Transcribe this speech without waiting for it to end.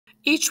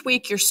Each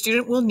week, your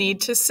student will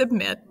need to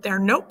submit their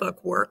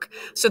notebook work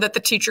so that the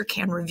teacher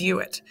can review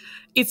it.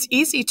 It's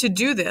easy to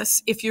do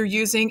this if you're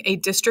using a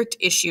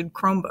district-issued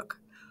Chromebook.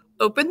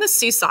 Open the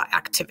Seesaw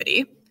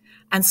Activity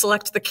and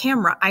select the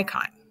camera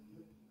icon.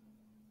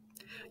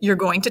 You're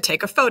going to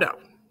take a photo.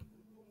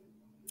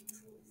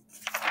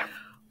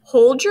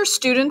 Hold your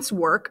student's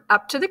work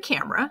up to the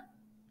camera,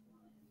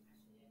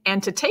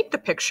 and to take the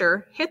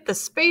picture, hit the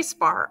space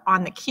bar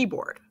on the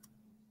keyboard.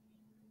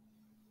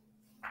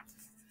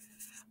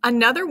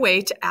 Another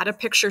way to add a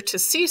picture to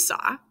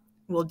Seesaw,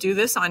 we'll do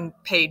this on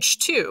page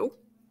 2,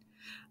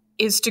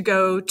 is to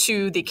go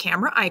to the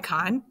camera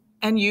icon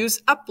and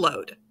use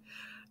Upload.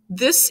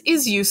 This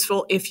is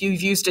useful if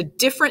you've used a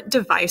different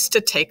device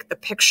to take the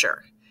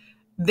picture.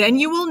 Then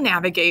you will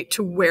navigate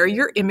to where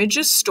your image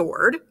is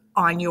stored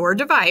on your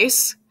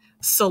device,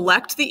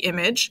 select the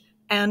image,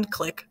 and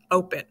click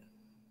Open.